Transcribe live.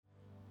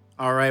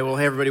All right, well,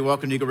 hey everybody,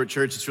 welcome to Eagle Brook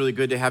Church. It's really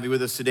good to have you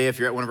with us today if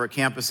you're at one of our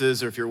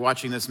campuses or if you're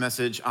watching this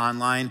message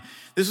online.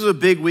 This was a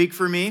big week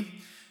for me.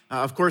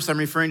 Of course, I'm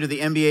referring to the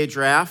NBA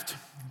draft.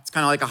 It's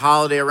kind of like a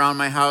holiday around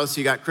my house.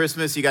 You got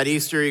Christmas, you got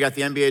Easter, you got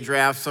the NBA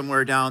draft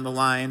somewhere down the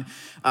line.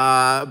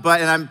 By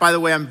the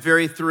way, I'm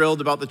very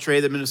thrilled about the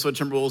trade that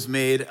Minnesota Timberwolves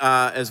made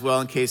as well,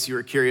 in case you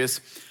were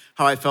curious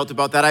how I felt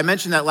about that. I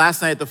mentioned that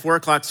last night at the 4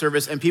 o'clock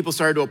service, and people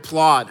started to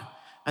applaud.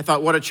 I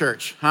thought, what a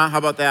church, huh? How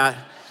about that?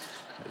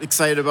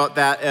 Excited about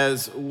that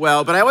as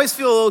well. But I always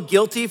feel a little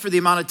guilty for the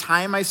amount of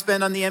time I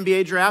spend on the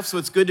NBA draft, so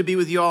it's good to be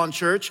with you all in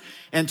church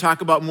and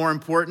talk about more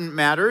important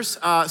matters.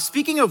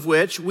 Speaking of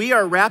which, we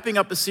are wrapping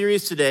up a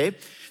series today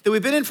that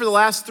we've been in for the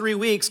last 3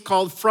 weeks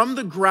called From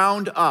the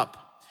Ground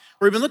Up,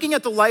 where we've been looking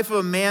at the life of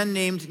a man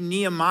named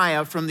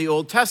Nehemiah from the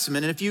Old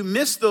Testament. And if you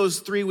missed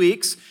those 3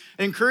 weeks,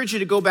 I encourage you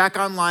to go back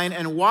online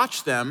and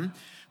watch them.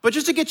 But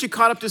just to get you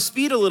caught up to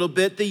speed a little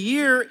bit, the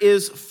year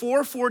is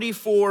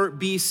 444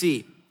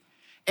 BC.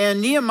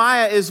 And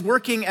Nehemiah is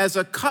working as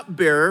a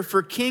cupbearer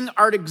for King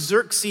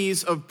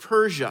Artaxerxes of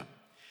Persia.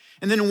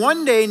 And then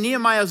one day,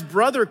 Nehemiah's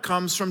brother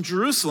comes from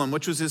Jerusalem,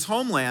 which was his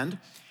homeland,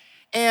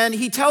 and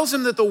he tells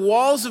him that the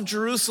walls of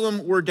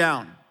Jerusalem were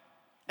down.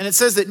 And it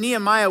says that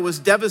Nehemiah was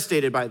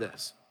devastated by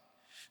this.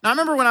 Now, I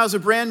remember when I was a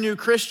brand new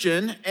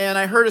Christian and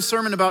I heard a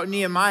sermon about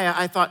Nehemiah,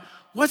 I thought,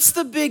 what's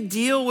the big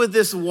deal with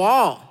this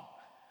wall?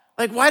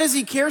 Like, why does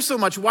he care so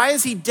much? Why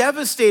is he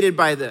devastated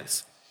by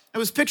this? I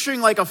was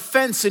picturing like a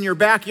fence in your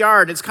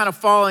backyard. It's kind of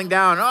falling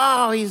down.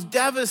 Oh, he's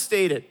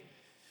devastated.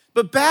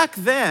 But back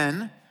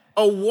then,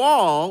 a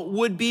wall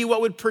would be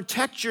what would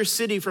protect your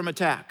city from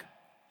attack.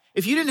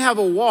 If you didn't have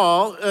a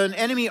wall, an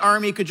enemy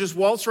army could just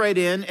waltz right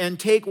in and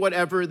take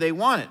whatever they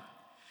wanted.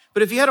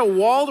 But if you had a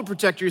wall to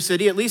protect your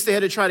city, at least they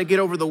had to try to get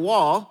over the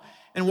wall.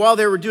 And while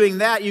they were doing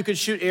that, you could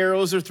shoot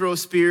arrows or throw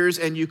spears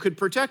and you could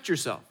protect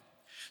yourself.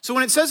 So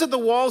when it says that the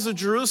walls of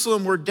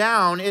Jerusalem were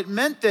down, it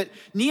meant that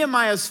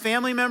Nehemiah's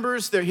family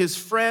members, his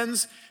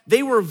friends,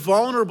 they were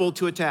vulnerable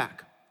to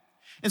attack.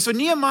 And so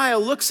Nehemiah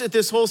looks at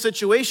this whole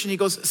situation. He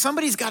goes,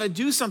 somebody's got to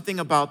do something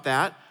about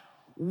that.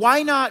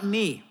 Why not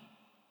me?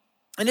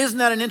 And isn't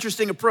that an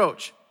interesting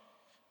approach?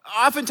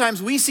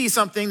 Oftentimes we see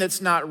something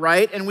that's not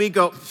right and we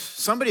go,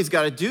 somebody's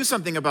got to do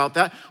something about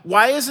that.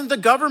 Why isn't the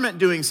government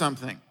doing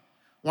something?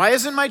 Why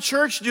isn't my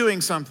church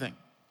doing something?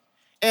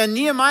 And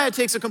Nehemiah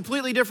takes a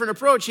completely different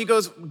approach. He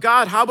goes,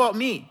 God, how about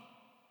me?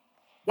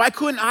 Why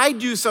couldn't I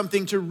do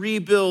something to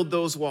rebuild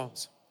those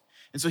walls?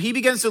 And so he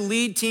begins to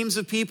lead teams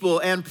of people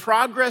and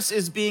progress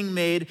is being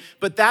made,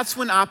 but that's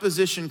when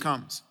opposition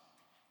comes.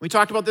 We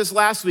talked about this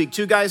last week.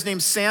 2 guys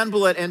named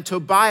Sanballat and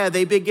Tobiah,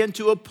 they begin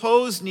to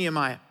oppose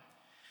Nehemiah.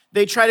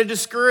 They try to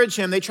discourage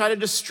him. They try to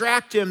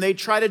distract him. They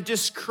try to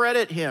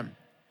discredit him.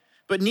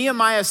 But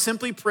Nehemiah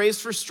simply prays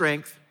for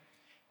strength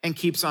and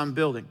keeps on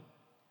building.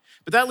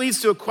 But that leads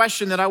to a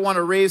question that I want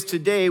to raise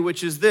today,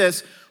 which is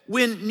this.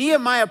 When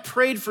Nehemiah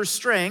prayed for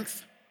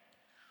strength,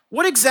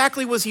 what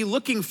exactly was he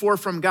looking for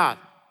from God?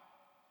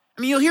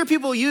 I mean, you'll hear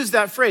people use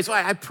that phrase, oh,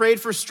 I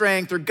prayed for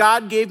strength, or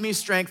God gave me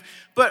strength.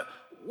 But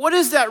what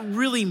does that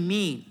really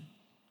mean?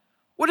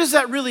 What does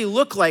that really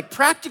look like?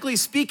 Practically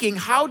speaking,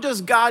 how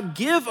does God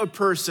give a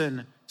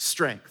person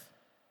strength?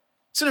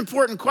 It's an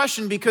important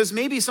question because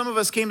maybe some of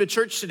us came to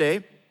church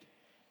today,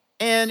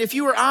 and if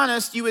you were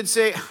honest, you would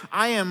say,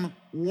 I am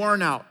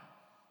worn out.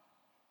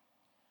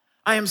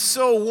 I am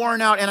so worn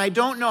out and I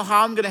don't know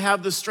how I'm going to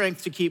have the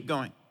strength to keep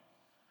going.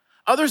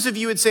 Others of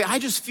you would say, I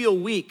just feel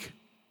weak.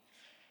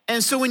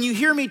 And so when you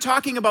hear me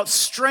talking about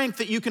strength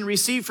that you can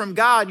receive from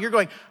God, you're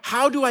going,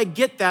 how do I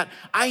get that?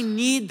 I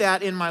need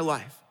that in my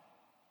life.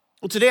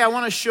 Well, today I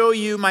want to show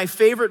you my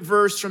favorite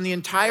verse from the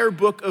entire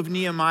book of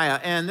Nehemiah.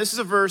 And this is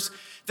a verse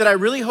that I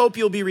really hope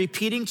you'll be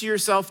repeating to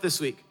yourself this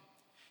week.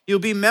 You'll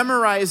be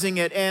memorizing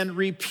it and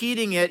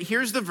repeating it.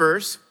 Here's the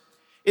verse.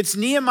 It's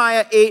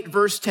Nehemiah 8,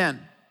 verse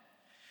 10.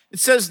 It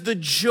says, the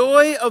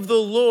joy of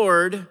the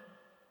Lord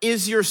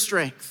is your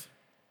strength.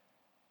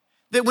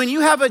 That when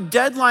you have a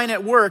deadline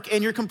at work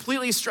and you're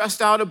completely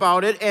stressed out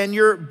about it and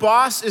your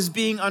boss is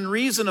being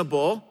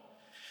unreasonable,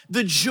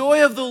 the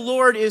joy of the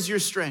Lord is your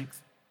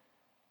strength.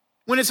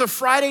 When it's a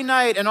Friday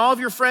night and all of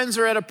your friends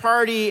are at a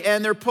party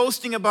and they're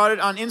posting about it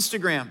on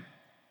Instagram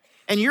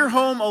and you're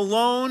home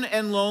alone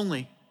and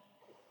lonely,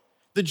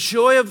 the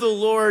joy of the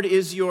Lord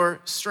is your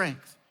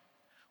strength.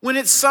 When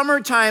it's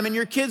summertime and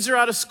your kids are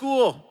out of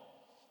school,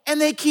 and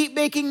they keep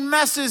making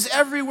messes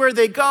everywhere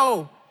they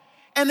go.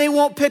 And they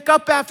won't pick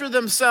up after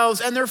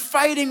themselves. And they're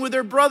fighting with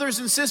their brothers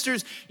and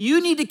sisters. You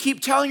need to keep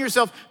telling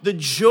yourself, the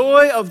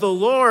joy of the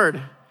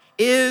Lord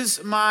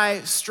is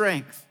my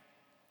strength.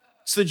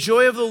 It's the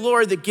joy of the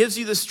Lord that gives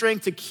you the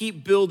strength to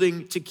keep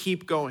building, to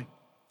keep going.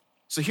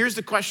 So here's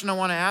the question I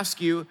want to ask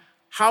you.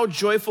 How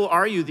joyful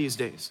are you these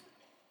days?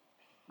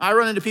 I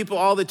run into people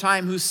all the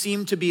time who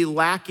seem to be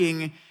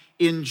lacking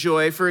in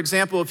joy. For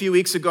example, a few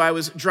weeks ago, I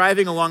was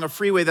driving along a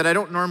freeway that I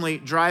don't normally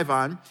drive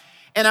on,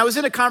 and I was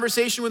in a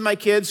conversation with my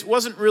kids,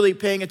 wasn't really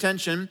paying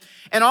attention,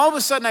 and all of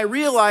a sudden I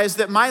realized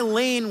that my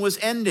lane was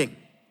ending.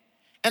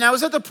 And I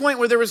was at the point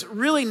where there was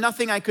really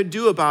nothing I could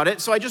do about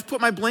it, so I just put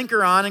my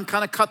blinker on and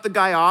kind of cut the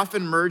guy off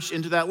and merged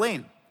into that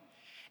lane.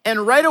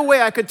 And right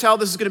away, I could tell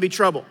this is gonna be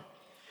trouble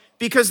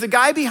because the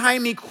guy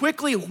behind me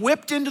quickly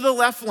whipped into the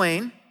left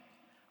lane,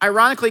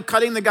 ironically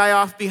cutting the guy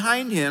off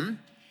behind him,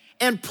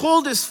 and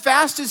pulled as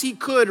fast as he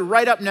could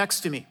right up next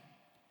to me.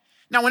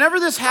 Now, whenever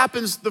this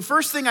happens, the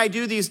first thing I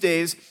do these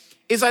days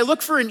is I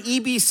look for an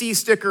EBC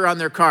sticker on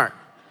their car.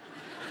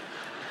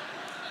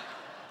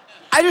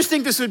 I just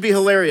think this would be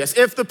hilarious.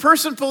 If the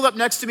person pulled up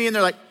next to me and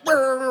they're like,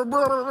 brr,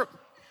 brr,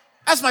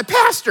 that's my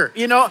pastor,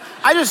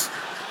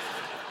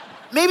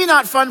 maybe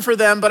not fun for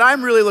them, but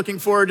I'm really looking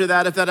forward to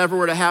that if that ever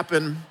were to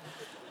happen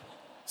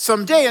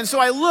someday. And so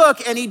I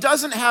look and he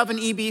doesn't have an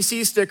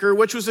EBC sticker,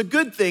 which was a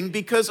good thing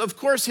because of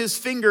course his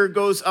finger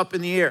goes up in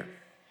the air.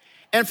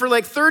 And for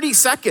like 30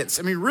 seconds,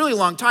 really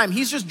long time,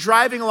 he's just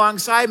driving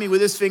alongside me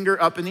with his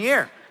finger up in the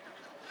air.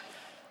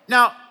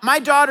 Now, my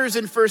daughter's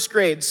in first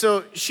grade,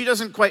 so she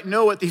doesn't quite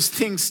know what these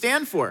things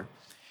stand for.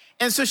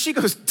 And so she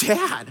goes,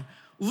 Dad,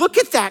 look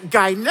at that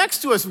guy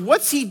next to us.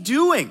 What's he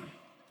doing?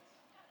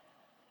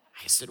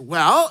 I said,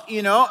 well,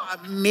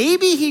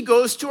 maybe he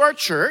goes to our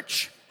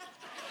church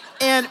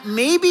and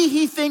maybe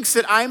he thinks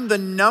that I'm the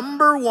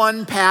number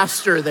one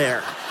pastor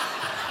there.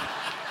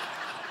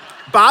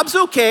 Bob's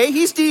okay,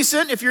 he's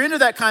decent if you're into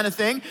that kind of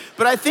thing,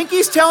 but I think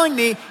he's telling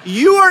me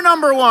you are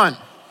number one.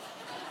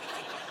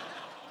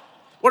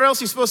 What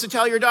else are you supposed to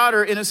tell your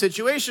daughter in a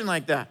situation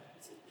like that?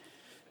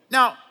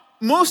 Now,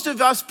 most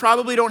of us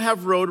probably don't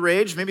have road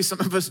rage. Maybe some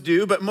of us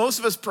do, but most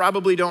of us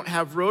probably don't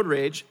have road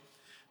rage.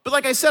 But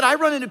like I said, I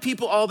run into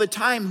people all the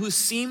time who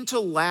seem to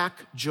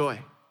lack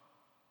joy,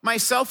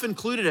 myself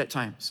included at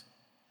times.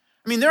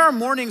 There are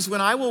mornings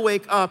when I will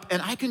wake up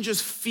and I can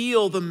just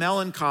feel the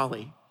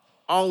melancholy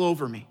all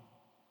over me.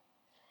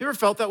 You ever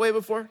felt that way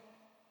before?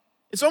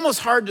 It's almost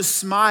hard to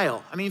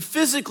smile.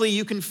 Physically,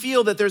 you can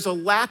feel that there's a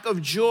lack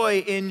of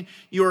joy in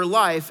your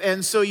life,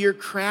 and so you're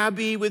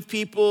crabby with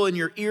people and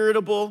you're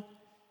irritable,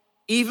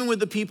 even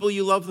with the people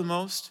you love the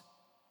most.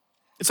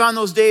 It's on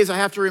those days I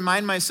have to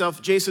remind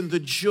myself, Jason, the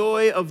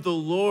joy of the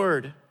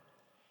Lord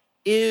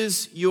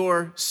is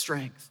your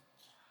strength.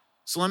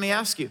 So let me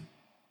ask you,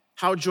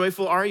 how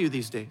joyful are you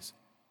these days?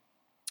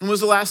 When was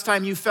the last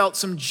time you felt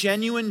some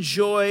genuine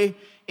joy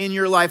in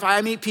your life?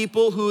 I meet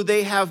people who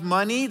they have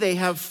money, they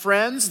have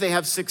friends, they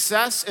have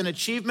success and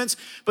achievements,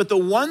 but the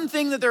one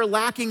thing that they're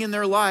lacking in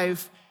their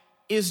life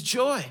is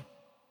joy.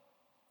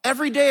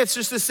 Every day it's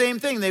just the same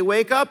thing. They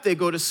wake up, they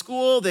go to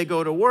school, they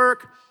go to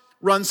work,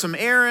 run some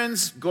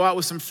errands, go out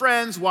with some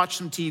friends, watch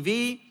some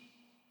TV,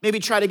 maybe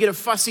try to get a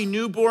fussy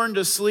newborn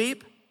to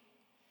sleep.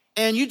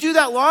 And you do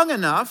that long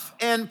enough,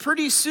 and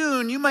pretty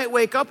soon you might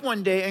wake up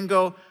one day and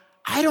go,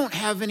 I don't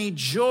have any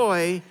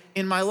joy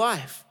in my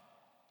life.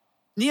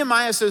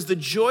 Nehemiah says, the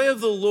joy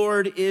of the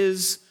Lord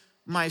is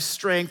my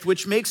strength,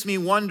 which makes me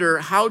wonder,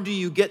 how do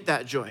you get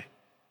that joy?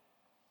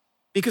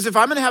 Because if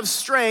I'm gonna have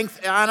strength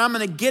and I'm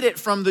gonna get it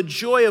from the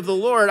joy of the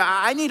Lord,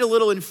 I need a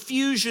little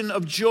infusion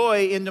of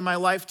joy into my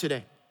life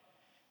today.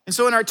 And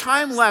so in our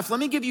time left, let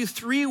me give you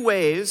 3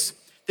 ways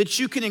that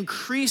you can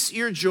increase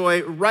your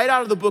joy right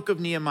out of the book of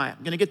Nehemiah.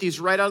 I'm gonna get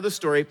these right out of the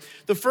story.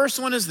 The first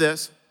one is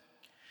this: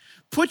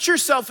 put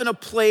yourself in a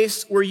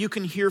place where you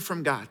can hear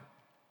from God.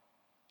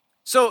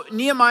 So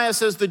Nehemiah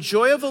says, the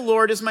joy of the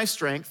Lord is my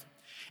strength.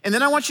 And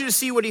then I want you to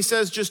see what he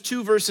says just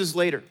 2 verses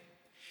later.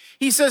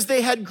 He says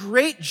they had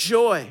great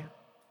joy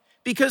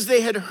because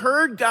they had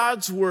heard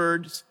God's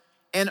words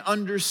and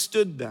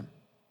understood them.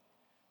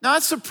 Now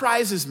that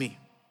surprises me.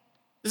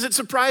 Does it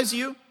surprise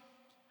you?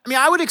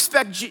 I would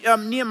expect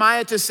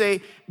Nehemiah to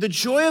say, the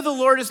joy of the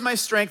Lord is my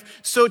strength,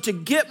 so to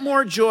get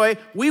more joy,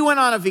 we went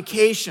on a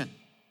vacation.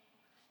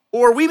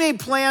 Or we made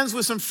plans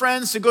with some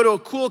friends to go to a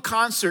cool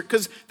concert,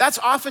 because that's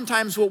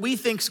oftentimes what we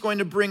think is going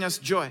to bring us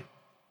joy.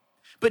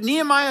 But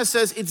Nehemiah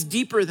says it's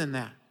deeper than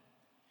that.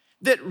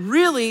 That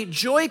really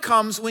joy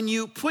comes when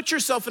you put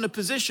yourself in a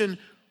position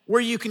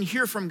where you can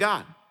hear from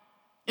God.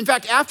 In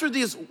fact, after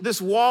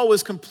this wall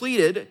was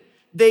completed,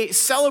 they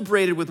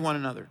celebrated with one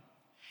another.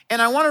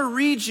 And I want to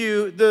read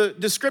you the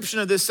description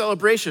of this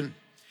celebration.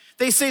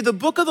 They say, the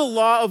book of the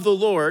law of the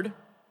Lord,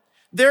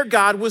 their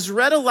God, was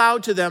read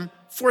aloud to them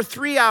for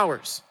 3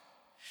 hours.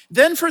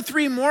 Then for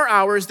 3 more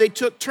hours, they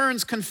took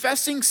turns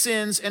confessing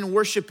sins and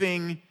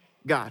worshiping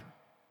God.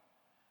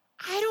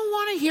 I don't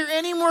want to hear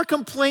any more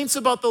complaints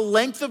about the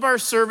length of our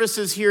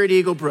services here at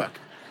Eagle Brook.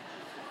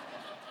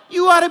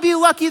 You ought to be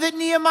lucky that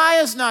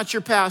Nehemiah's not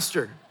your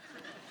pastor.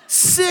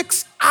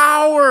 6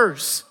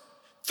 hours,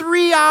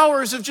 3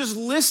 hours of just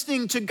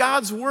listening to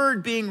God's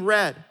word being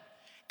read.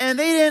 And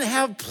they didn't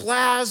have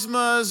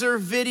plasmas or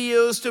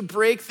videos to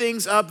break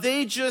things up.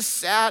 They just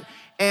sat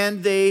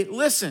and they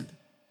listened.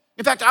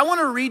 In fact, I want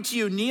to read to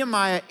you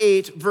Nehemiah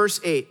 8, verse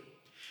 8,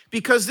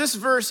 because this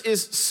verse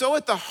is so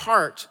at the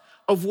heart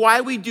of why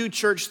we do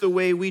church the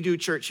way we do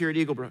church here at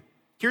Eagle Brook.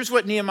 Here's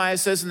what Nehemiah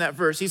says in that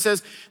verse. He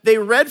says, they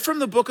read from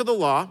the book of the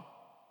law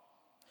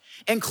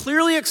and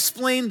clearly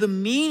explained the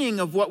meaning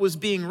of what was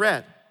being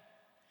read,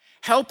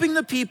 helping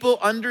the people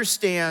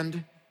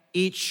understand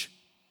each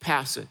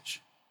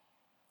passage.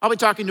 I'll be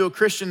talking to a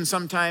Christian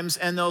sometimes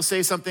and they'll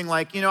say something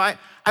like,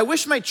 I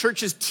wish my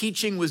church's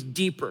teaching was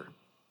deeper.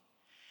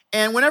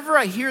 And whenever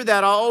I hear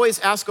that, I'll always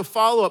ask a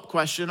follow-up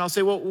question. I'll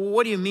say, well,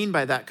 what do you mean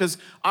by that? Because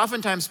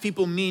oftentimes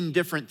people mean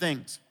different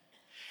things.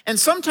 And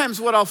sometimes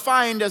what I'll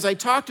find as I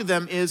talk to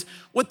them is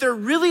what they're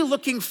really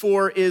looking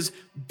for is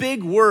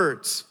big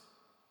words.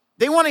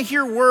 They want to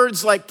hear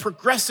words like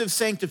progressive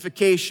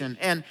sanctification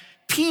and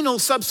penal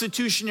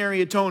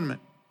substitutionary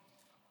atonement.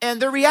 And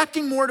they're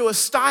reacting more to a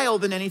style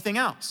than anything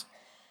else.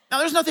 Now,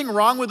 there's nothing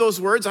wrong with those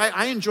words.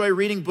 I enjoy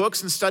reading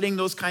books and studying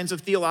those kinds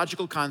of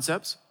theological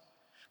concepts.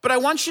 But I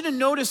want you to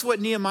notice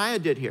what Nehemiah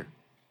did here.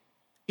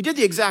 He did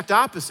the exact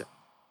opposite.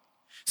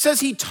 It says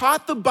he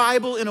taught the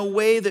Bible in a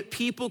way that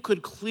people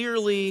could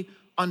clearly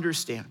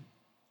understand.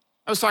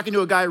 I was talking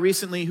to a guy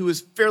recently who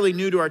was fairly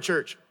new to our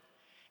church.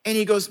 And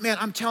he goes, man,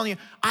 I'm telling you,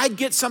 I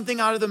get something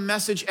out of the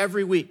message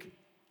every week.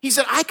 He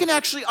said, I can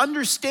actually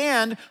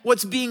understand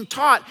what's being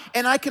taught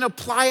and I can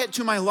apply it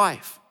to my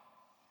life.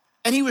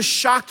 And he was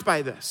shocked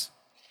by this.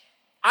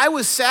 I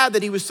was sad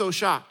that he was so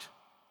shocked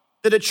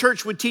that a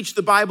church would teach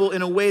the Bible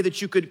in a way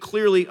that you could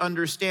clearly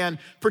understand,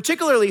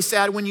 particularly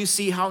sad when you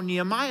see how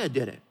Nehemiah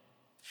did it.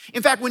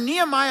 In fact, when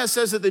Nehemiah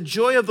says that the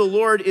joy of the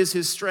Lord is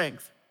his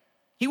strength,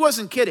 he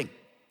wasn't kidding.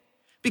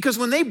 Because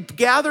when they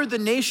gathered the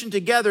nation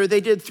together,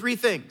 they did three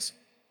things.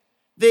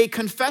 They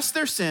confessed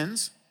their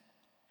sins,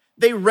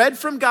 they read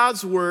from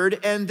God's word,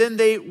 and then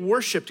they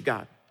worshiped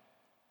God.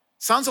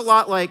 Sounds a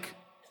lot like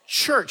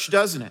church,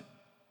 doesn't it?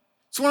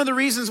 It's one of the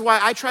reasons why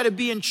I try to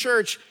be in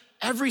church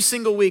every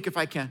single week if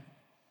I can.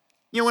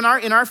 In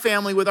our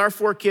family with our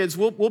 4 kids,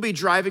 we'll be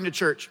driving to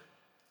church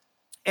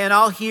and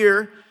I'll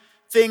hear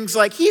things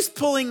like, he's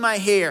pulling my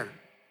hair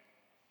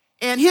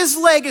and his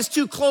leg is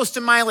too close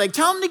to my leg.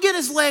 Tell him to get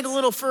his leg a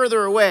little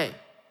further away.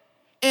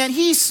 And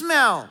he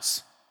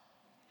smells.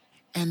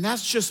 And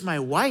that's just my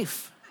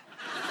wife.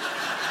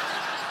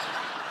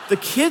 The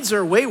kids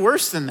are way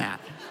worse than that.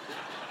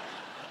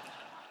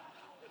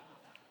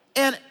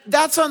 And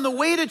that's on the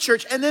way to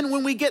church. And then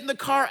when we get in the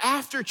car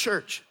after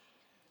church,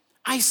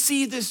 I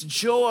see this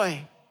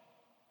joy.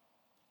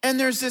 And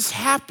there's this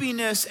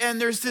happiness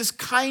and there's this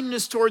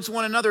kindness towards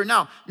one another.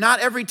 Now, not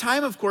every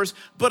time, of course,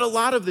 but a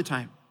lot of the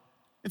time.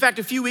 In fact,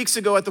 a few weeks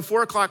ago at the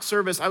 4:00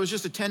 service, I was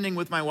just attending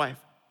with my wife.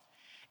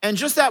 And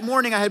just that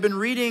morning, I had been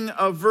reading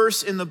a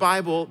verse in the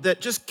Bible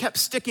that just kept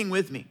sticking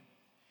with me.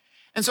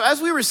 And so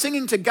as we were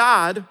singing to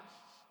God,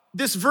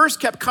 this verse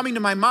kept coming to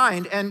my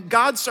mind, and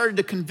God started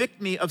to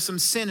convict me of some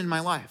sin in my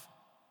life.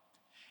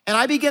 And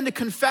I began to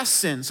confess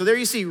sin. So there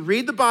you see,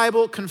 read the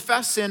Bible,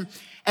 confess sin,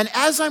 and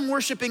as I'm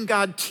worshiping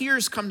God,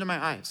 tears come to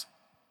my eyes.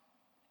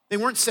 They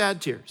weren't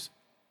sad tears.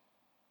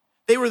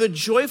 They were the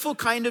joyful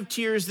kind of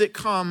tears that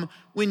come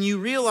when you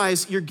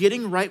realize you're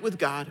getting right with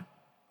God,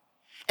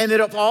 and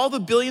that of all the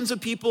billions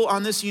of people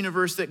on this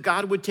universe, that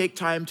God would take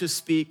time to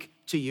speak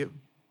to you.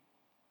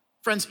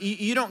 Friends,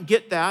 you don't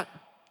get that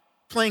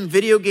playing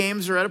video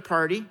games or at a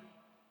party.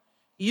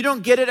 You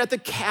don't get it at the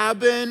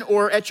cabin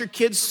or at your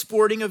kid's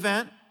sporting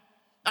event.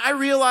 I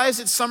realize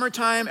it's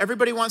summertime,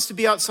 everybody wants to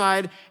be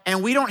outside,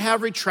 and we don't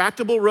have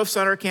retractable roofs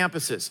on our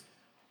campuses.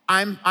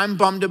 I'm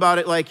bummed about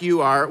it like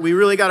you are. We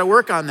really got to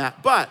work on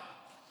that. But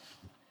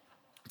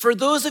for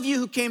those of you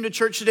who came to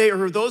church today, or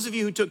for those of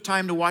you who took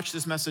time to watch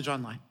this message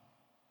online,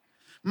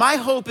 my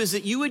hope is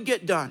that you would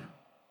get done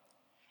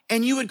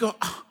and you would go,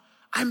 oh,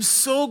 I'm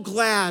so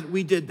glad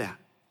we did that.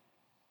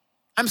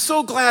 I'm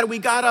so glad we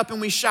got up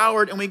and we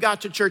showered and we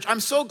got to church. I'm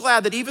so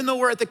glad that even though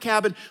we're at the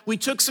cabin, we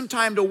took some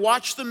time to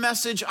watch the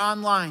message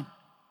online.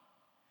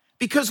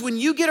 Because when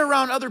you get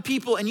around other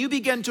people and you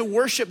begin to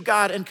worship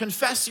God and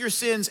confess your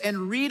sins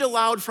and read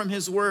aloud from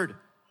his word,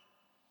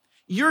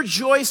 your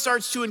joy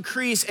starts to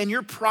increase and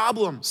your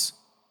problems,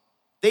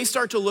 they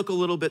start to look a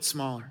little bit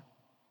smaller.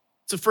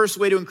 It's the first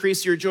way to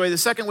increase your joy. The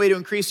second way to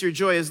increase your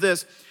joy is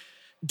this: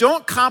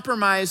 don't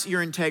compromise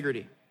your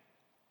integrity.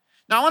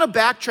 Now, I want to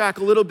backtrack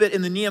a little bit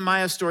in the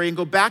Nehemiah story and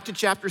go back to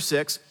chapter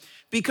 6,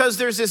 because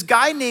there's this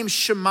guy named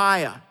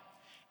Shemaiah.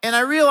 And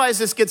I realize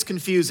this gets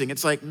confusing.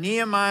 It's like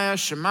Nehemiah,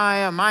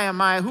 Shemaiah,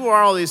 Maya. Who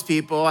are all these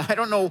people? I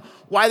don't know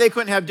why they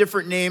couldn't have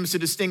different names to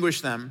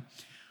distinguish them.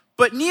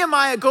 But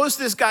Nehemiah goes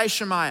to this guy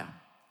Shemaiah.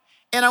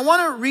 And I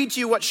want to read to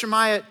you what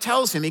Shemaiah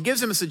tells him. He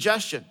gives him a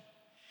suggestion.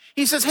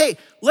 He says, hey,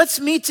 let's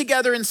meet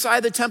together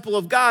inside the temple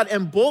of God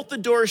and bolt the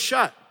doors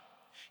shut.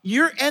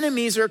 Your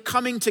enemies are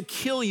coming to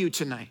kill you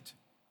tonight.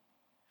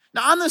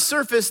 Now, on the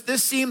surface,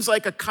 this seems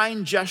like a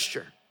kind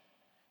gesture.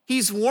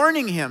 He's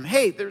warning him,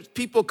 hey, there's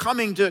people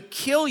coming to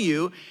kill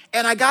you,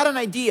 and I got an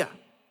idea.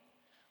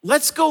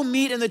 Let's go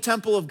meet in the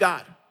temple of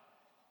God,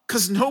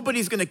 because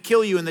nobody's going to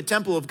kill you in the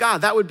temple of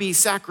God. That would be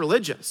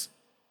sacrilegious.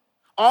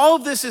 All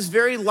of this is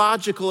very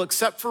logical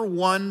except for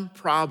one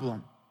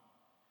problem.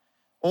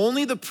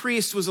 Only the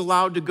priest was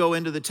allowed to go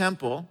into the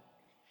temple,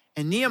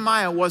 and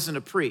Nehemiah wasn't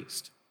a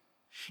priest.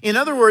 In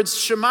other words,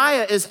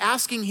 Shemaiah is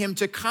asking him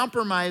to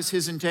compromise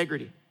his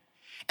integrity.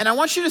 And I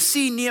want you to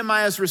see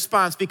Nehemiah's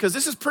response, because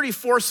this is pretty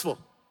forceful.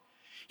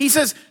 He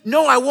says,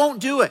 no, I won't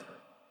do it.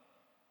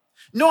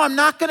 No, I'm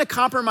not going to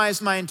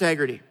compromise my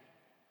integrity.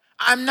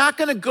 I'm not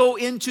gonna go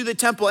into the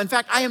temple. In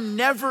fact, I am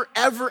never,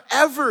 ever,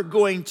 ever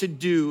going to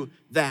do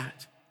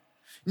that.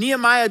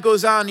 Nehemiah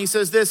goes on, he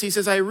says this, he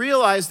says, I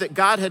realized that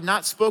God had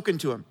not spoken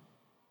to him,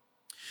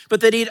 but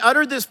that he'd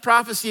uttered this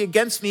prophecy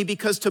against me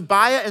because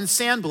Tobiah and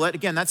Sanballat,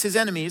 again, that's his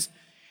enemies,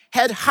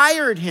 had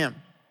hired him.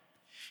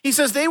 He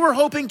says, they were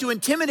hoping to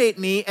intimidate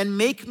me and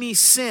make me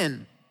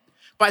sin.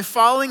 By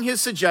following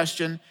his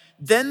suggestion,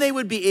 then they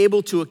would be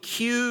able to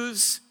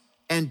accuse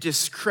and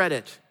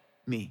discredit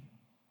me.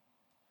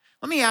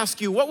 Let me ask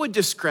you, what would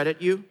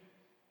discredit you?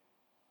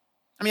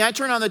 I mean, I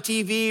turn on the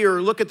TV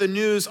or look at the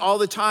news all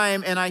the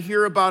time and I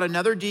hear about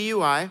another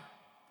DUI,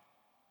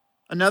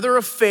 another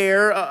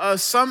affair,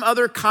 some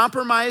other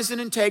compromise in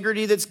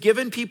integrity that's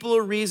given people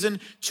a reason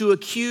to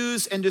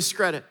accuse and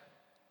discredit.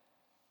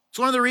 It's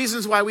one of the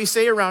reasons why we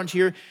say around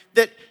here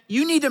that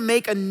you need to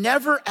make a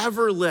never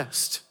ever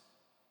list.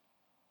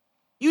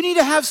 You need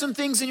to have some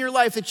things in your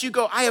life that you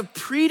go, I have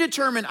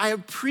predetermined, I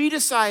have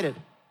predecided.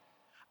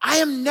 I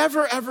am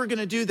never ever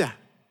gonna do that.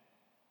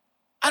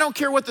 I don't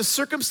care what the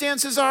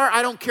circumstances are.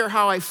 I don't care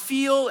how I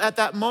feel at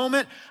that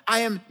moment. I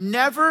am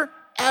never,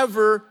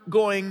 ever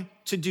going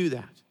to do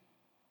that.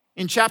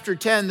 In chapter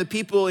 10, the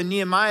people in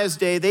Nehemiah's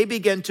day, they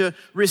began to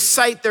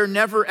recite their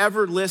never,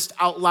 ever list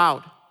out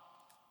loud.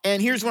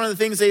 And here's one of the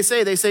things they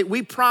say. They say,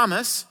 we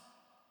promise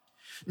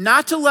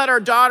not to let our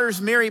daughters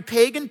marry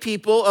pagan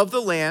people of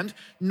the land,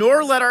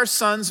 nor let our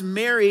sons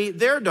marry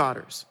their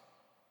daughters.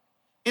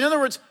 In other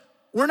words,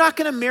 we're not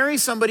gonna marry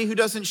somebody who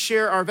doesn't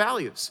share our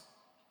values.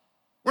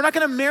 We're not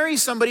gonna marry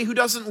somebody who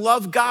doesn't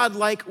love God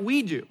like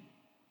we do.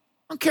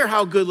 I don't care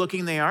how good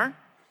looking they are.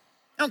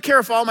 I don't care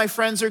if all my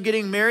friends are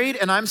getting married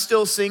and I'm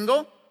still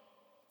single.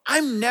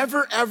 I'm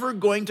never, ever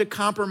going to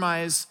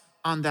compromise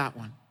on that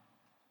one.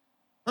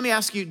 Let me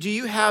ask you, do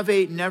you have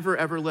a never,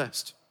 ever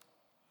list?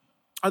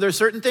 Are there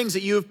certain things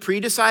that you have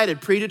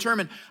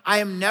predetermined? I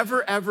am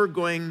never, ever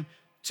going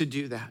to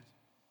do that.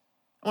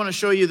 I wanna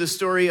show you the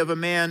story of a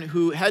man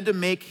who had to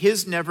make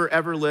his never,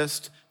 ever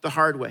list the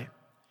hard way.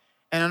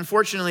 And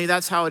unfortunately,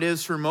 that's how it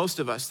is for most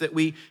of us, that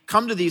we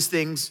come to these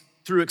things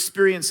through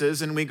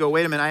experiences and we go,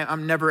 wait a minute,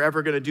 I'm never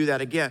ever gonna do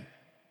that again.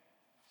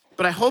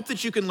 But I hope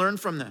that you can learn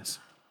from this.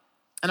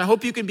 And I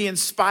hope you can be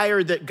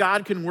inspired that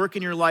God can work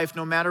in your life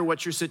no matter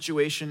what your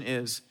situation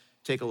is.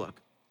 Take a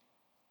look.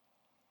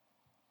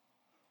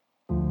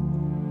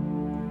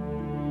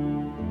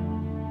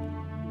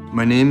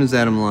 My name is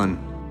Adam Lund.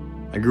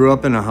 I grew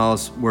up in a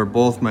house where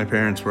both my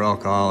parents were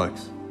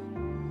alcoholics.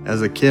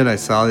 As a kid, I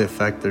saw the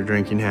effect their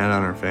drinking had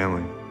on our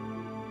family.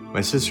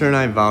 My sister and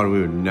I vowed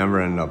we would never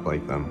end up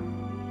like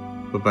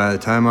them. But by the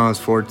time I was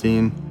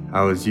 14,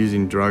 I was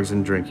using drugs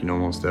and drinking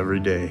almost every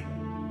day.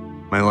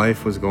 My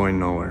life was going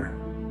nowhere.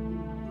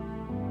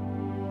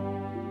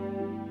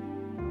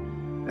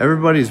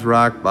 Everybody's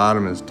rock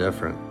bottom is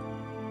different.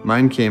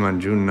 Mine came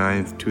on June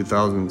 9th,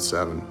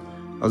 2007.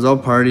 I was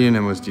out partying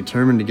and was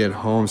determined to get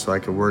home so I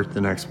could work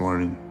the next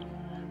morning.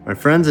 My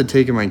friends had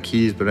taken my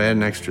keys, but I had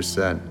an extra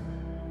set.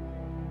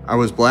 I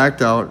was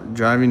blacked out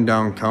driving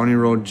down County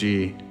Road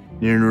G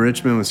near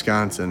Richmond,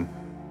 Wisconsin,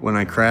 when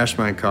I crashed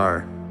my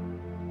car.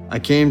 I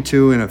came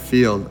to in a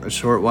field a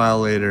short while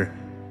later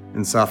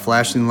and saw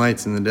flashing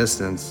lights in the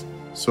distance,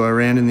 so I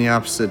ran in the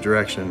opposite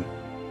direction.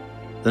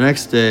 The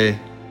next day,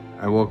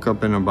 I woke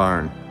up in a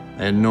barn.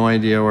 I had no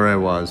idea where I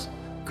was,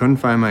 couldn't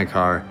find my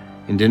car,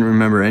 and didn't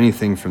remember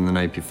anything from the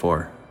night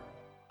before.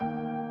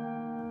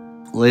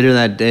 Later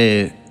that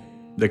day,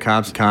 the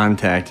cops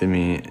contacted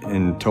me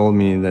and told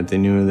me that they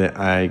knew that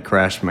I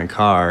crashed my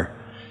car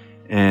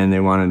and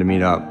they wanted to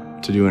meet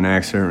up to do an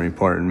accident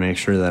report and make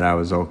sure that I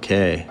was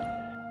okay.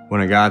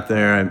 When I got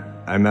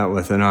there, I met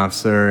with an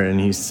officer and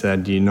he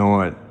said, do you know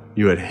what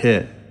you had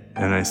hit?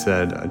 And I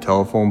said, a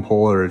telephone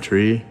pole or a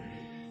tree?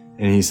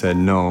 And he said,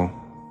 no,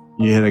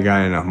 you hit a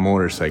guy in a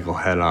motorcycle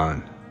head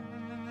on.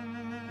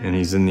 And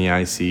he's in the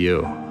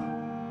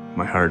ICU.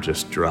 My heart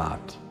just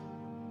dropped.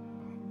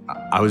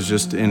 I was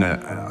just in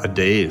a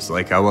daze,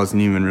 like I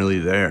wasn't even really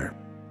there.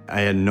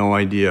 I had no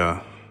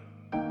idea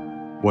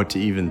what to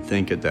even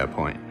think at that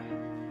point.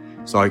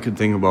 So all I could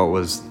think about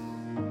was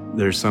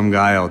there's some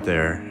guy out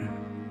there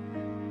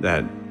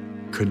that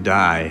could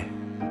die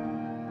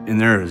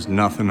and there is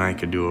nothing I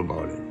could do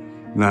about it,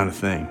 not a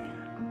thing.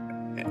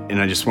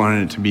 And I just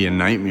wanted it to be a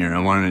nightmare.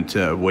 I wanted it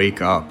to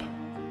wake up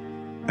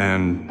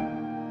and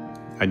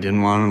I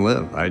didn't want to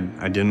live.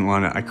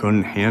 I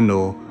couldn't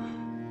handle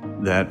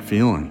that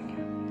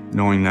feeling,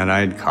 knowing that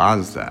I had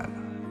caused that.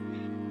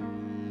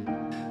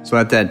 So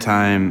at that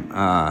time,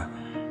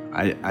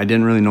 I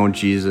didn't really know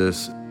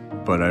Jesus,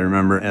 but I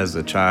remember as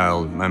a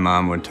child, my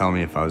mom would tell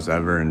me if I was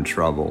ever in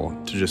trouble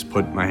to just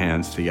put my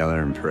hands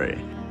together and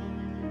pray.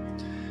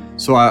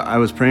 So I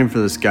was praying for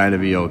this guy to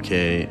be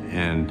okay,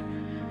 and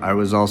I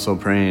was also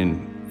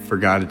praying for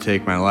God to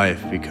take my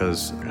life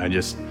because I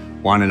just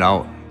wanted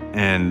out.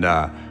 And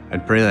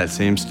I'd pray that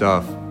same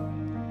stuff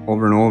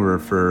over and over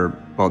for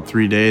about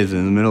 3 days.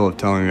 In the middle of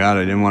telling God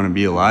I didn't want to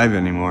be alive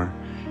anymore,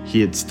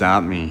 he had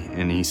stopped me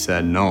and he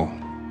said, no,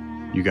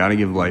 you got to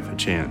give life a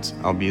chance.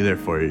 I'll be there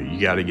for you. You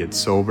got to get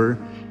sober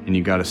and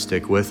you got to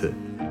stick with it.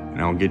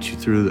 and I'll get you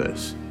through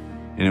this.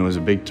 And it was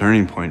a big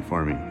turning point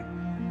for me.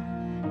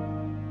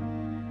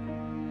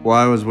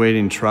 While I was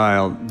waiting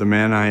trial, the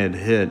man I had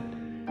hit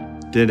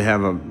did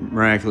have a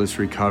miraculous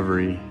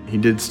recovery. He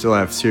did still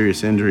have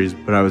serious injuries,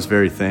 but I was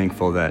very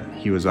thankful that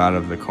he was out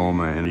of the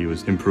coma and he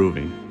was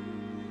improving.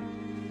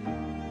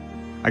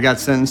 I got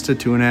sentenced to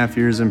 2.5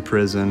 years in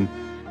prison,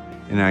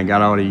 and I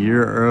got out a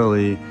year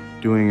early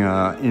doing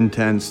an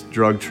intense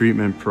drug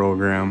treatment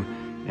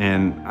program,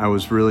 and I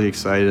was really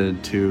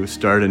excited to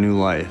start a new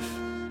life.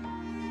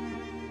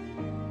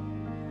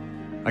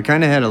 I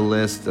kind of had a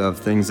list of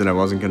things that I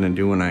wasn't going to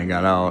do when I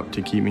got out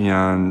to keep me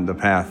on the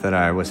path that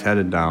I was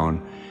headed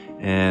down,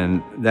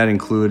 and that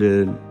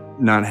included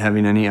not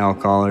having any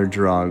alcohol or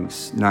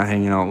drugs, not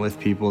hanging out with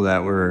people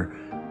that were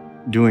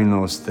doing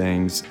those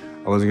things.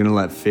 I wasn't going to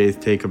let faith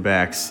take a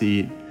back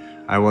seat.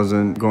 I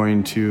wasn't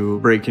going to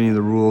break any of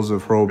the rules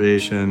of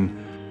probation.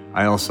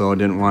 I also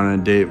didn't want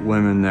to date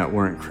women that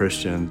weren't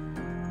Christian.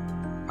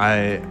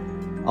 I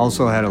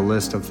also had a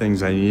list of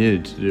things I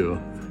needed to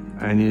do.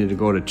 I needed to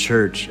go to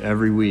church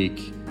every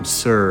week,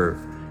 serve,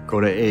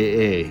 go to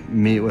AA,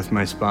 meet with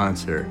my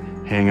sponsor,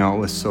 hang out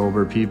with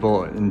sober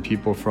people and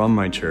people from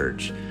my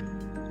church.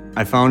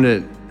 I found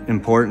it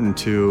important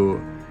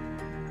to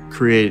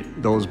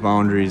create those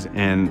boundaries,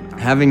 and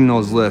having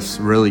those lists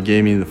really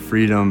gave me the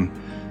freedom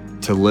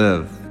to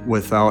live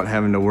without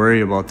having to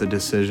worry about the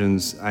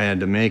decisions I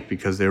had to make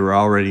because they were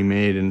already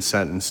made and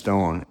set in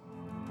stone.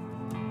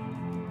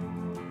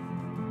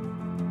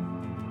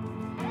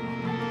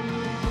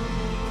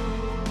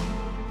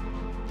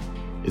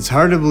 It's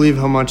hard to believe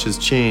how much has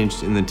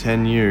changed in the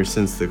 10 years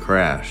since the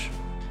crash.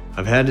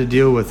 I've had to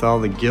deal with all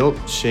the guilt,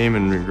 shame,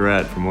 and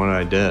regret from what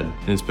I did,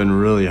 and it's been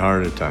really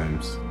hard at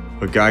times.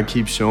 But God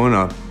keeps showing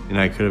up, and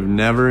I could have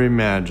never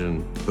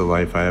imagined the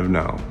life I have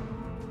now.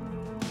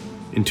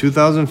 In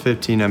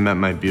 2015, I met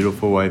my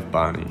beautiful wife,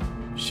 Bonnie.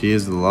 She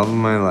is the love of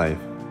my life.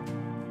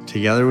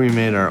 Together we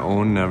made our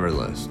own never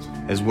list,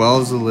 as well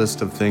as a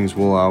list of things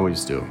we'll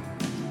always do.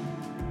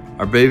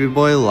 Our baby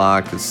boy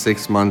Locke is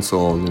 6 months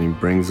old, and he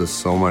brings us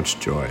so much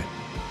joy.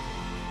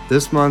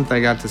 This month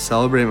I got to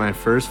celebrate my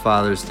first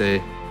Father's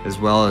Day, as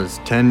well as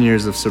 10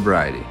 years of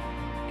sobriety.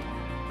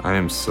 I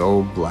am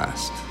so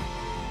blessed.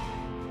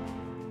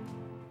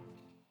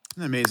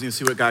 Isn't it amazing to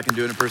see what God can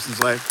do in a person's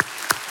life?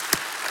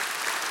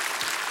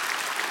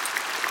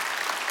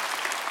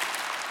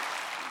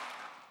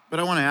 But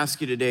I want to ask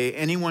you today,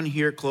 anyone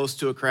here close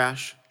to a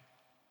crash?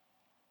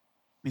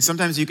 I mean,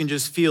 sometimes you can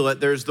just feel it.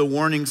 There's the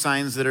warning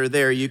signs that are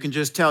there. You can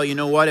just tell, you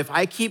know what, if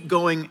I keep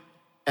going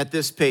at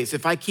this pace,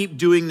 if I keep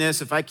doing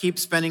this, if I keep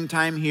spending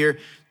time here,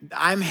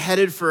 I'm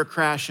headed for a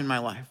crash in my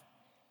life.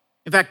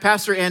 In fact,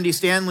 Pastor Andy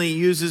Stanley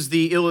uses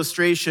the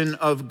illustration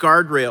of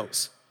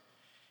guardrails.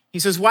 He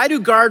says, why do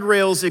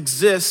guardrails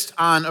exist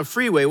on a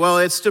freeway? Well,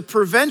 it's to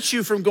prevent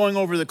you from going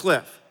over the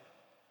cliff.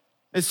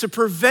 It's to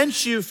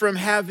prevent you from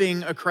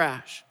having a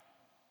crash.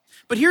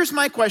 But here's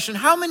my question.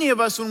 How many of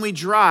us, when we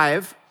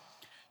drive,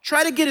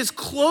 try to get as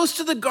close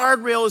to the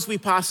guardrail as we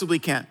possibly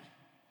can? I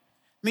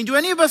mean, do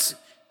any of us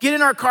get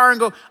in our car and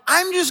go,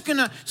 I'm just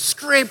gonna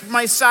scrape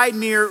my side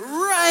mirror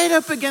right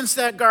up against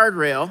that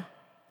guardrail,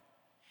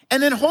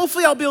 and then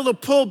hopefully I'll be able to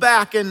pull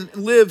back and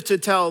live to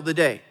tell the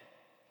day?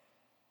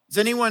 Does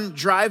anyone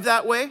drive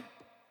that way?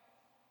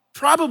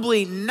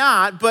 Probably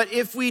not, but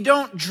if we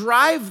don't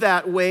drive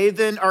that way,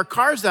 then our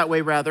cars that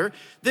way rather,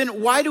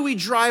 then why do we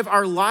drive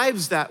our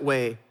lives that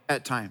way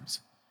at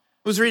times?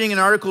 I was reading an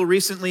article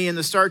recently in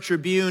the Star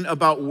Tribune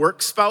about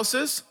work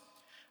spouses.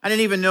 I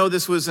didn't even know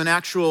this was an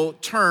actual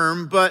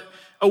term, but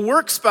a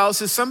work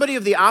spouse is somebody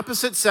of the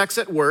opposite sex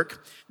at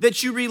work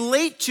that you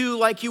relate to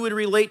like you would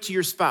relate to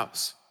your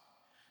spouse.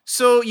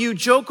 So you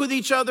joke with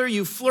each other,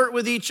 you flirt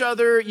with each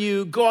other,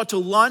 you go out to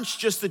lunch,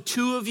 just the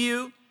two of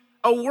you,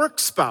 a work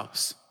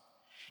spouse.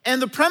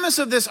 And the premise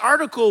of this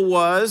article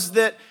was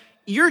that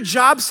your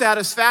job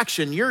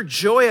satisfaction, your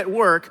joy at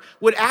work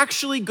would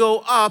actually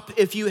go up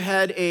if you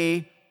had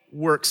a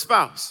work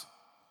spouse.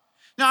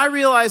 Now, I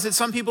realize that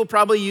some people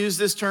probably use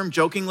this term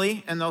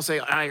jokingly, and they'll say,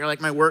 you're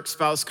like my work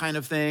spouse kind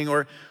of thing.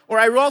 Or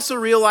I also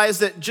realize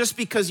that just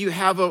because you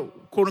have a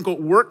quote unquote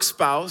work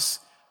spouse,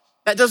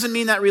 that doesn't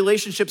mean that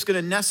relationship's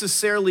gonna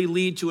necessarily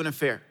lead to an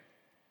affair.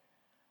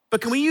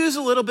 But can we use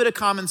a little bit of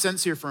common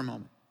sense here for a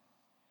moment?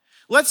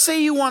 Let's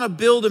say you wanna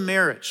build a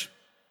marriage.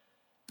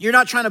 You're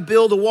not trying to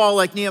build a wall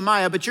like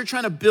Nehemiah, but you're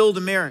trying to build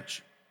a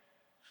marriage.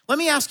 Let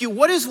me ask you,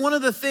 what is one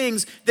of the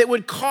things that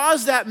would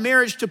cause that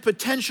marriage to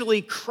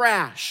potentially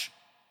crash?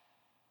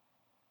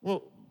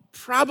 Well,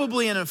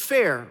 probably an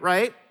affair,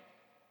 right?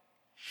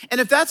 And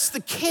if that's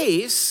the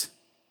case,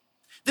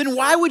 then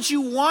why would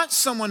you want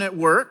someone at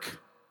work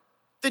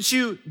that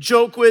you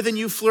joke with and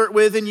you flirt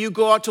with and you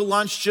go out to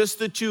lunch, just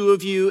the two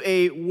of you,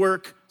 a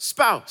work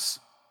spouse?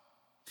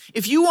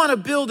 If you want to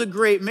build a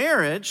great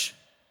marriage,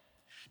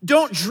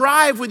 don't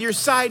drive with your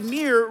side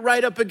mirror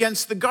right up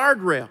against the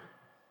guardrail.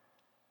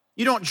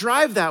 You don't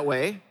drive that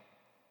way,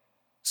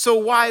 so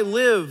why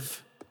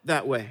live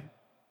that way?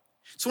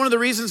 It's one of the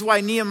reasons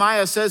why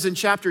Nehemiah says in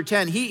chapter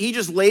 10, he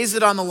just lays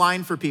it on the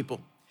line for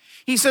people.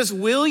 He says,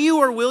 will you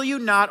or will you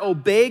not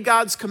obey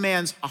God's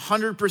commands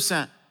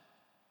 100%?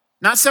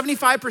 Not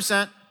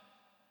 75%,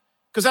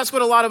 because that's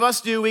what a lot of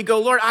us do. We go,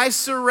 Lord, I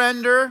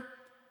surrender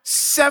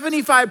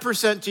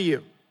 75% to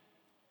you.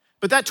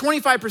 But that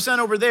 25%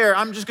 over there,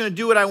 I'm just gonna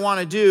do what I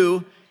wanna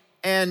do,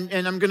 and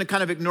I'm gonna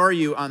kind of ignore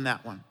you on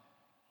that one.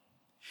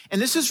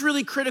 And this is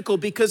really critical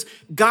because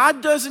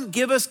God doesn't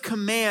give us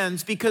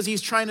commands because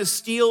he's trying to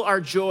steal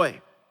our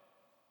joy.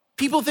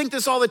 People think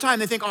this all the time.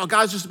 They think, oh,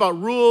 God's just about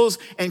rules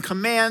and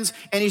commands,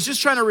 and he's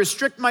just trying to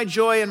restrict my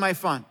joy and my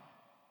fun.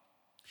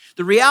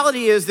 The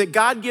reality is that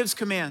God gives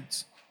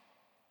commands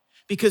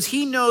because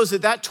he knows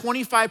that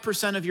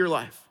 25% of your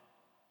life,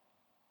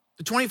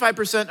 the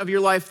 25% of your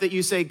life that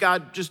you say,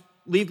 God, just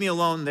leave me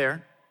alone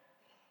there,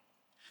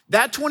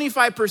 that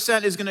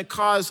 25% is gonna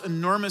cause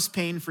enormous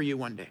pain for you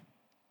one day.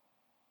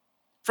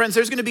 Friends,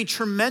 there's gonna be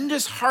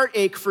tremendous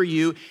heartache for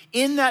you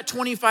in that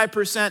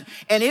 25%,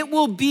 and it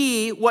will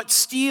be what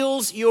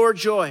steals your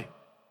joy.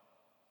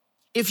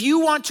 If you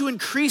want to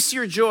increase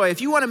your joy,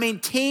 if you want to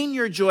maintain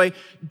your joy,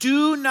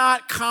 do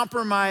not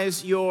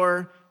compromise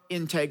your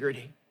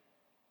integrity.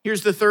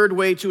 Here's the third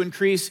way to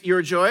increase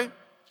your joy.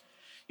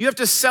 You have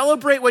to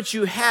celebrate what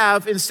you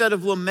have instead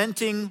of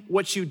lamenting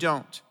what you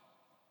don't.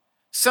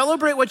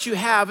 Celebrate what you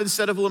have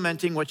instead of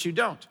lamenting what you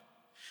don't.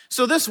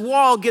 So this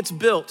wall gets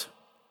built.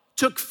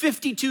 Took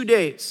 52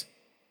 days,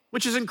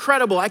 which is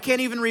incredible. I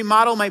can't even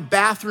remodel my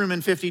bathroom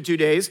in 52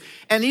 days.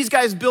 And these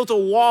guys built a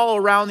wall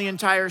around the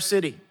entire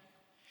city.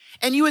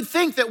 And you would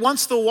think that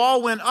once the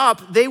wall went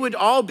up, they would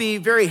all be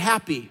very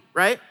happy,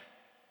 right?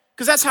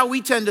 Because that's how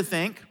we tend to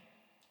think.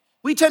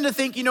 We tend to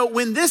think,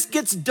 when this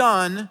gets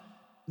done,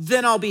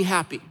 then I'll be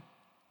happy.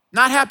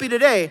 Not happy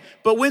today,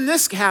 but when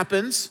this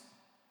happens,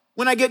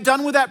 when I get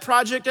done with that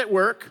project at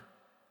work,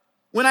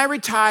 when I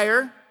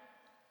retire,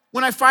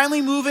 when I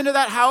finally move into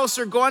that house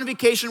or go on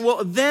vacation,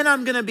 well, then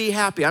I'm gonna be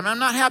happy. I'm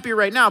not happy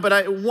right now,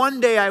 but one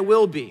day I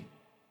will be.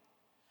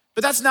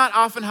 But that's not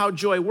often how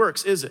joy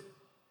works, is it?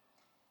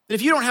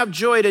 If you don't have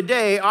joy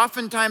today,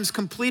 oftentimes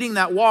completing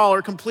that wall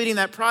or completing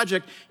that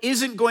project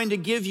isn't going to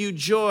give you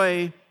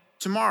joy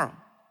tomorrow.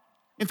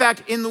 In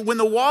fact, when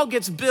the wall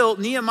gets built,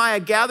 Nehemiah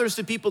gathers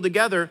the people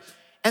together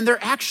and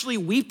they're actually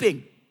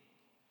weeping.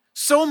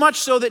 So much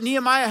so that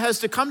Nehemiah has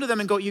to come to them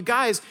and go, you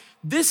guys,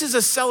 this is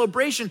a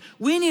celebration.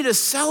 We need to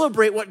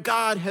celebrate what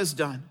God has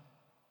done.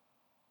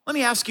 Let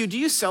me ask you, do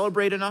you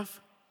celebrate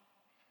enough?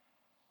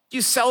 Do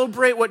you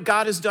celebrate what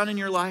God has done in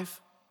your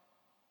life?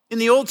 In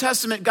the Old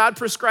Testament, God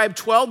prescribed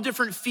 12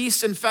 different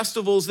feasts and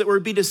festivals that were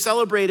to be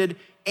celebrated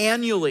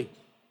annually.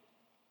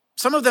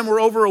 Some of them were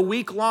over a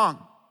week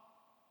long.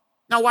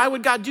 Now, why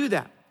would God do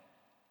that?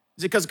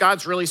 Is it because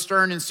God's really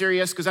stern and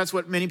serious, because that's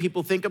what many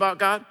people think about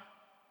God?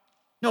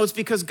 No, it's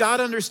because God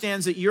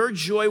understands that your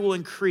joy will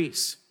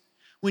increase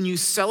when you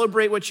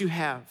celebrate what you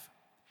have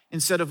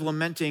instead of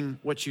lamenting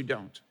what you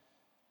don't.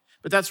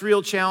 But that's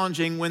real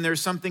challenging when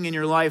there's something in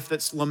your life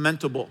that's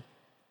lamentable,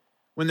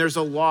 when there's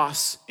a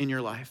loss in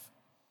your life.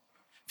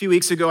 A few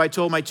weeks ago, I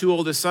told my two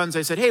oldest sons,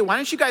 I said, hey, why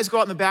don't you guys go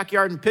out in the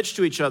backyard and pitch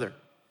to each other?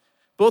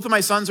 Both of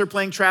my sons are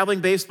playing traveling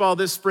baseball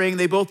this spring.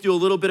 They both do a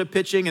little bit of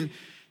pitching. And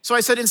so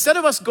I said, instead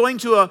of us going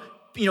to a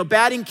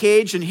batting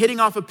cage and hitting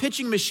off a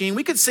pitching machine,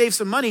 we could save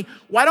some money.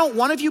 Why don't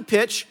one of you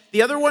pitch,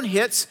 the other one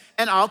hits,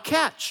 and I'll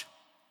catch?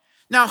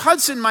 Now,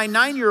 Hudson, my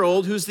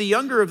 9-year-old, who's the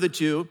younger of the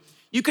two,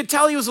 you could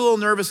tell he was a little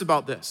nervous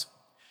about this.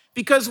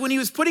 Because when he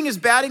was putting his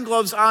batting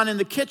gloves on in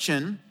the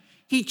kitchen,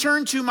 he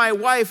turned to my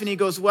wife and he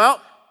goes,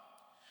 well,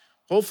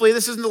 hopefully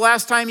this isn't the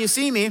last time you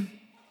see me.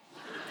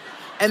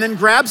 And then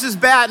grabs his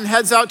bat and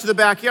heads out to the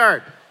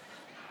backyard.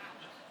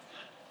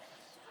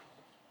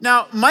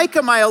 Now,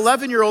 Micah, my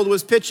 11-year-old,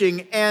 was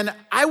pitching, and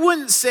I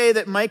wouldn't say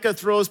that Micah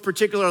throws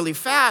particularly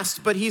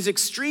fast, but he's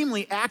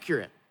extremely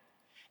accurate.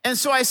 And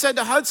so I said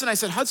to Hudson,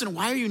 Hudson,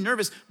 why are you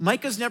nervous?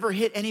 Micah's never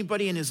hit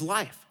anybody in his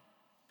life.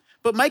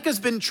 But Micah's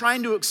been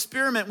trying to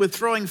experiment with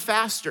throwing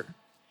faster.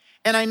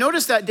 And I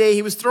noticed that day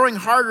he was throwing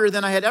harder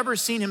than I had ever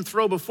seen him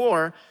throw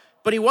before,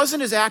 but he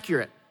wasn't as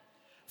accurate.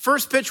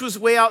 First pitch was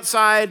way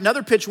outside,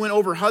 another pitch went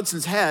over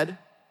Hudson's head.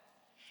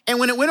 And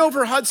when it went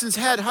over Hudson's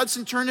head,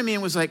 Hudson turned to me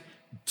and was like,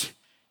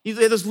 he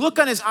had this look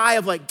on his eye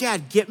of like,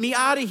 Dad, get me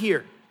out of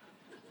here.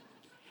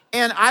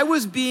 And I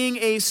was being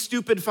a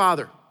stupid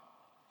father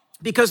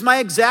because my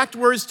exact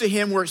words to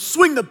him were,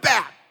 swing the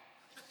bat.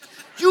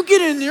 You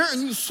get in there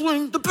and you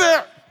swing the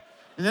bat.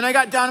 And then I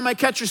got down in my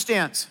catcher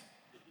stance.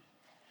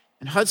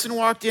 And Hudson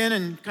walked in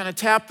and kind of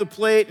tapped the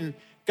plate and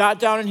got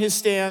down in his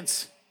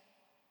stance.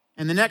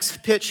 And the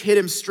next pitch hit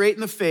him straight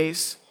in the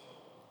face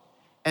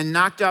and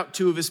knocked out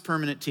 2 of his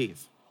permanent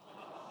teeth.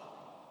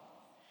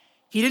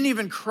 He didn't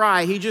even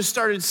cry. He just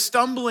started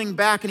stumbling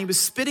back and he was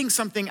spitting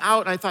something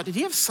out. And I thought, did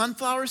he have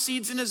sunflower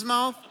seeds in his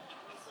mouth?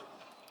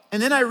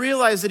 And then I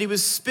realized that he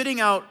was spitting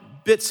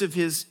out bits of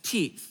his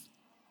teeth.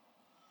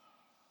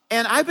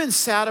 And I've been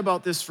sad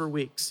about this for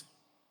weeks.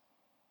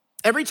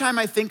 Every time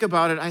I think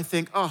about it, I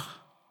think, oh,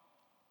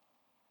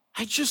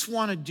 I just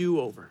want a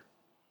do-over.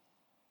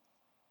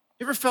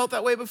 You ever felt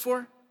that way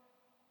before?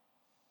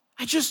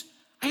 I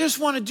I just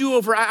want a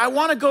do-over. I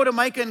want to go to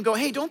Micah and go,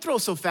 hey, don't throw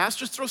so fast,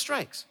 just throw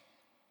strikes.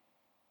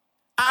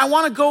 I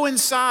want to go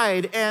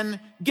inside and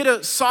get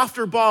a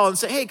softer ball and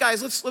say, hey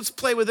guys, let's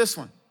play with this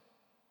one.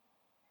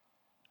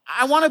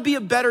 I want to be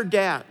a better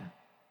dad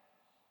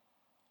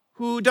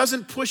who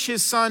doesn't push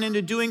his son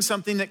into doing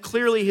something that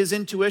clearly his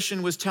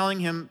intuition was telling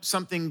him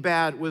something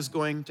bad was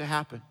going to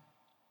happen.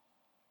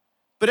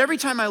 But every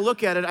time I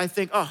look at it, I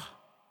think, oh,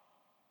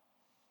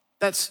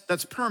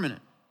 that's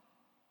permanent.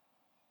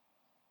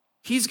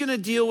 He's going to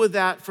deal with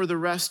that for the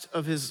rest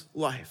of his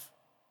life.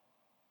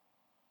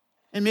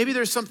 And maybe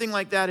there's something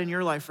like that in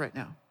your life right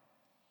now,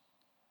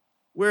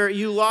 where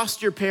you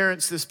lost your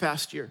parents this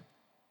past year.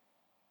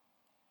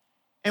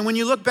 And when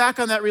you look back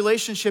on that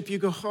relationship, you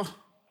go, oh,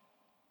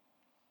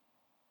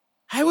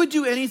 I would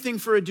do anything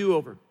for a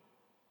do-over.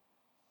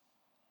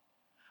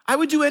 I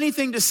would do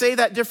anything to say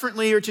that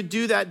differently or to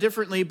do that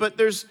differently, but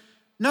there's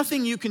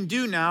nothing you can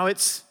do now.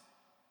 It's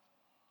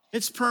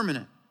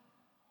permanent.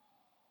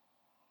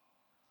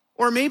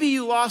 Or maybe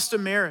you lost a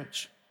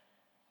marriage.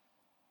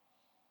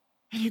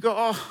 And you go,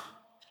 oh,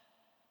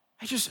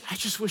 I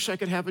just wish I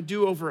could have a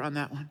do-over on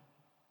that one.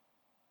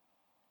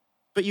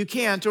 But you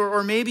can't.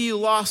 Or maybe you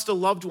lost a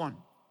loved one.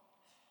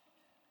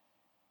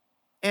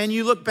 And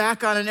you look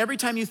back on it, and every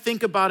time you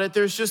think about it,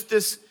 there's just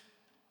this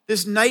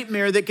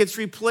nightmare that gets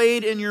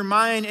replayed in your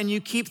mind, and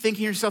you keep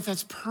thinking to yourself,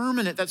 that's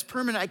permanent.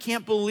 I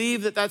can't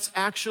believe that that's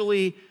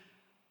actually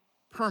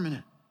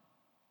permanent.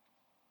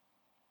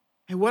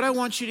 And what I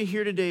want you to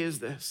hear today is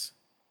this: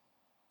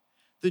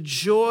 the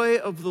joy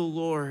of the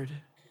Lord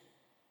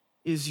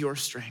is your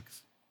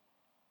strength.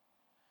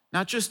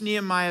 Not just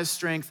Nehemiah's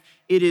strength,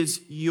 it is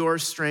your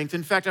strength.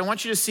 In fact, I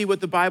want you to see what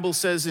the Bible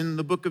says in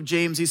the book of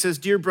James. He says,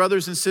 dear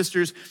brothers and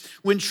sisters,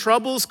 when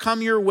troubles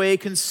come your way,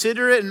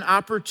 consider it an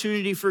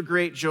opportunity for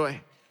great joy.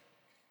 I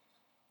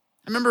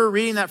remember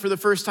reading that for the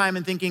first time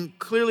and thinking,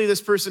 clearly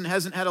this person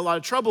hasn't had a lot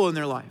of trouble in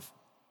their life.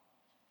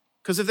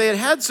 Because if they had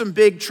had some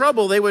big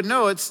trouble, they would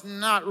know it's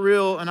not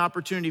real an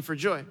opportunity for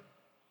joy.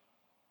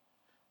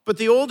 But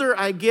the older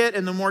I get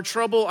and the more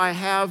trouble I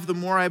have, the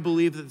more I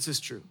believe that this is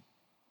true.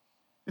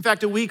 In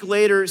fact, a week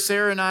later,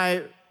 Sarah and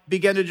I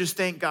began to just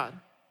thank God.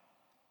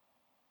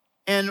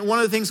 And one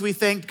of the things we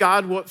thanked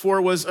God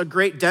for was a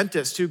great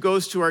dentist who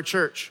goes to our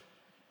church.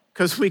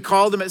 Because we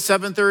called him at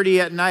 7:30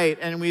 at night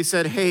and we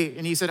said, hey,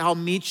 and he said, I'll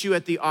meet you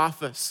at the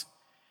office.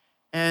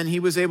 And he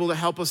was able to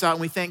help us out,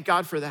 and we thank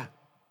God for that.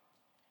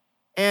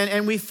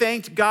 And we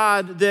thanked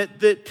God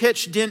that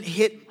pitch didn't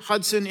hit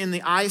Hudson in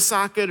the eye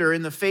socket or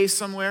in the face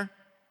somewhere.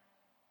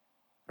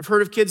 I've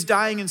heard of kids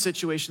dying in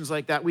situations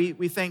like that. We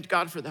thanked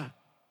God for that.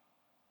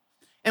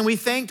 And we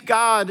thanked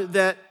God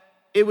that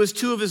it was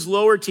two of his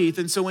lower teeth,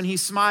 and so when he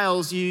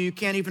smiles, you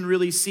can't even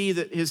really see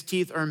that his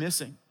teeth are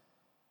missing.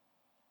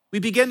 We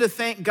began to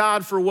thank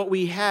God for what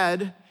we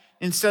had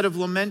instead of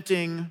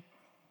lamenting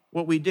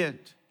what we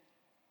didn't.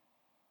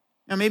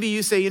 Now, maybe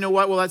you say, you know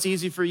what, well, that's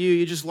easy for you.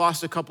 You just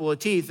lost a couple of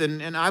teeth,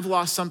 and I've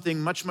lost something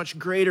much, much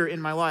greater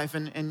in my life,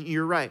 and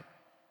you're right.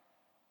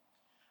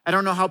 I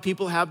don't know how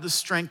people have the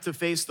strength to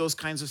face those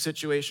kinds of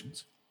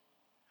situations.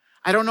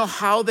 I don't know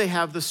how they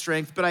have the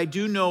strength, but I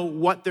do know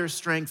what their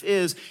strength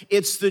is.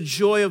 It's the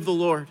joy of the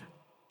Lord.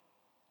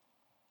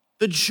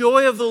 The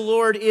joy of the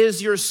Lord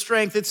is your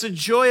strength. It's a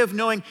joy of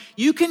knowing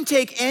you can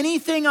take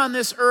anything on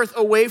this earth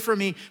away from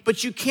me,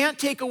 but you can't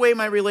take away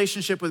my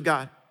relationship with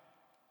God.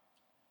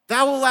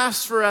 That will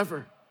last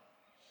forever.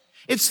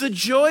 It's the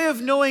joy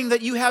of knowing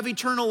that you have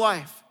eternal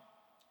life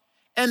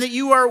and that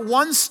you are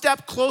one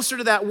step closer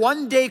to that,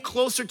 one day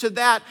closer to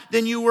that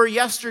than you were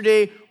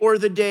yesterday or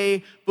the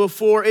day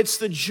before. It's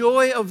the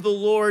joy of the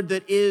Lord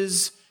that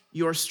is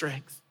your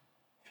strength.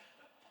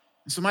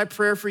 And so my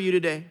prayer for you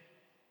today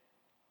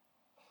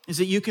is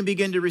that you can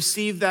begin to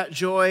receive that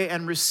joy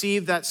and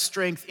receive that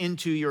strength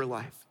into your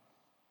life.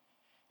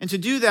 And to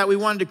do that, we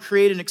wanted to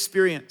create an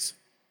experience.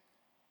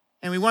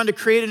 And we wanted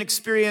to create an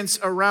experience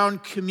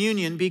around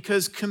communion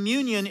because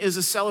communion is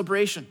a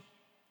celebration.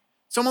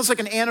 It's almost like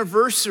an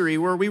anniversary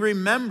where we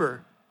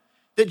remember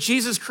that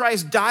Jesus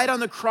Christ died on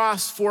the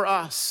cross for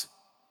us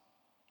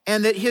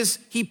and that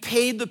he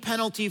paid the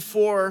penalty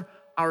for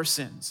our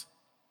sins.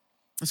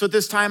 And so at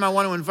this time, I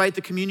want to invite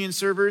the communion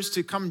servers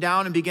to come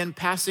down and begin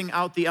passing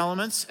out the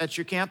elements at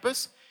your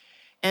campus.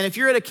 And if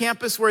you're at a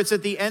campus where it's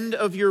at the end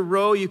of your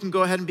row, you can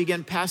go ahead and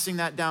begin passing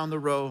that down the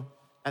row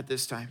at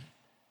this time.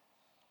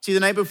 See, the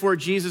night before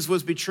Jesus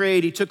was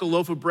betrayed, he took a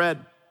loaf of bread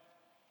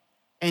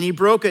and he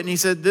broke it and he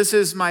said, this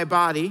is my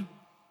body,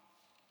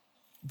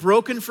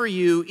 broken for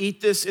you.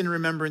 Eat this in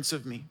remembrance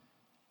of me.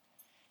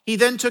 He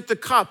then took the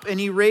cup and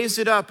he raised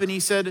it up and he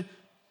said,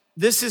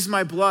 this is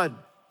my blood,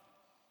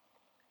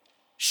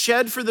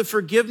 shed for the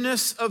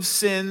forgiveness of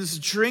sins.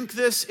 Drink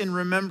this in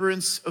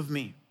remembrance of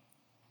me.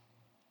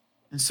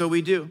 And so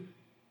we do.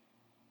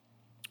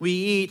 We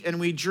eat and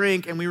we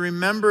drink and we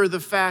remember the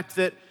fact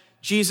that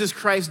Jesus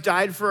Christ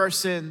died for our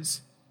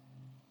sins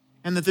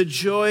and that the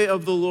joy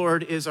of the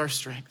Lord is our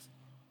strength.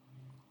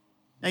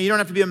 Now, you don't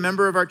have to be a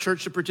member of our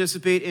church to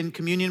participate in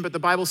communion, but the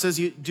Bible says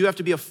you do have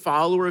to be a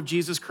follower of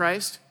Jesus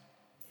Christ.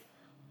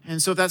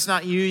 And so if that's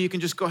not you, you can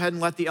just go ahead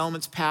and let the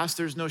elements pass.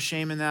 There's no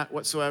shame in that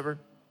whatsoever.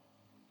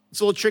 It's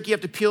a little tricky. You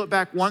have to peel it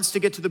back once to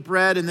get to the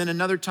bread and then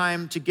another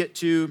time to get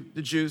to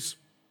the juice.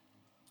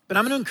 But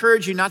I'm going to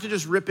encourage you not to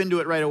just rip into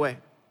it right away.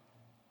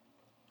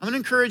 I'm going to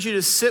encourage you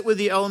to sit with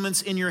the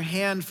elements in your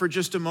hand for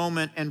just a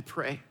moment and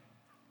pray.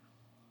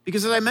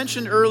 Because as I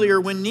mentioned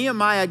earlier, when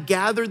Nehemiah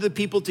gathered the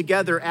people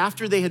together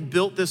after they had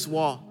built this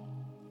wall,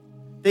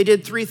 they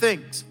did three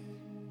things.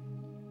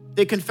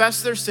 They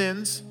confessed their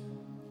sins,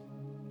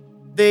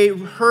 they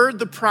heard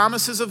the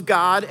promises of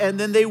God, and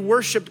then they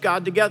worshiped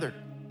God together.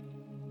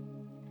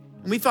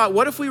 And we thought,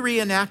 what if we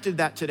reenacted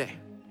that today?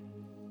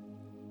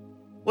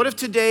 What if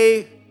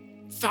today,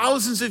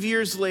 thousands of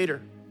years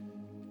later,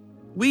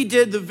 we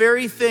did the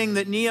very thing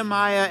that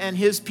Nehemiah and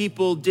his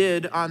people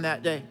did on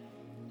that day?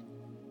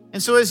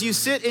 And so as you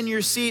sit in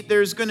your seat,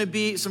 there's going to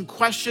be some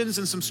questions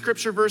and some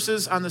scripture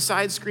verses on the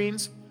side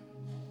screens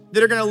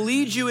that are going to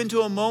lead you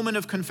into a moment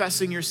of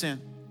confessing your sin.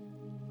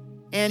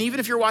 And even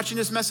if you're watching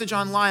this message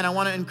online, I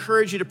want to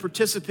encourage you to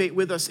participate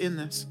with us in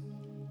this.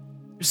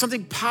 There's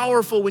something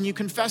powerful when you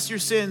confess your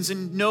sins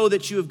and know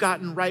that you have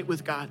gotten right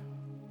with God.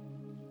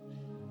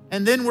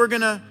 And then we're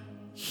going to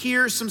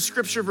hear some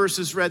scripture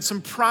verses read,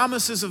 some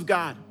promises of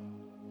God.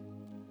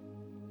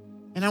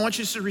 And I want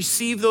you to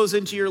receive those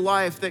into your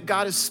life, that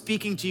God is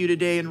speaking to you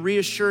today and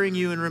reassuring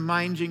you and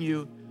reminding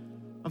you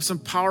of some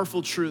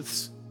powerful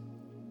truths.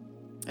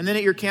 And then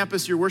at your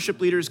campus, your worship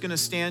leader is going to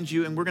stand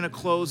you, and we're going to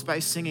close by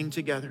singing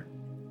together.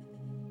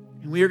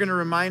 And we are going to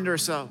remind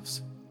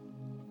ourselves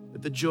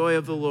that the joy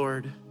of the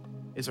Lord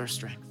is our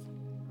strength.